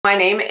My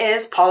name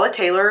is Paula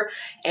Taylor,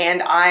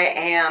 and I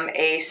am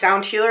a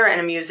sound healer and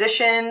a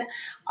musician.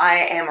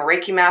 I am a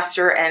Reiki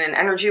master and an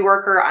energy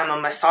worker. I'm a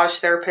massage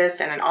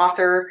therapist and an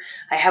author.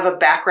 I have a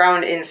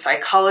background in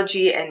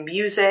psychology and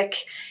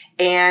music,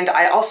 and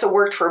I also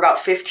worked for about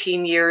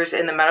 15 years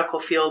in the medical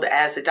field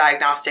as a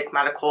diagnostic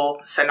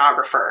medical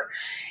sonographer.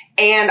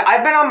 And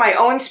I've been on my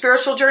own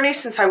spiritual journey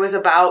since I was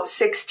about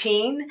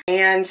 16.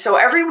 And so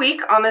every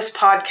week on this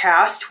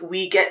podcast,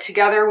 we get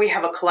together, we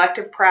have a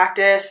collective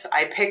practice.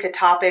 I pick a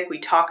topic, we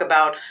talk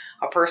about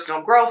a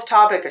personal growth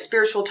topic, a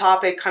spiritual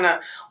topic, kind of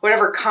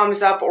whatever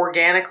comes up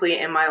organically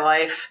in my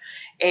life.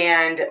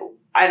 And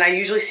I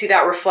usually see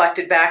that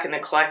reflected back in the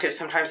collective.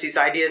 Sometimes these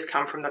ideas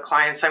come from the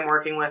clients I'm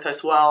working with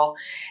as well.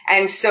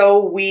 And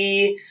so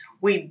we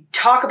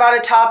talk about a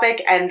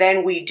topic, and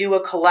then we do a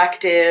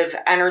collective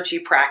energy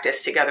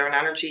practice together, an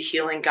energy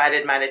healing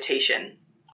guided meditation.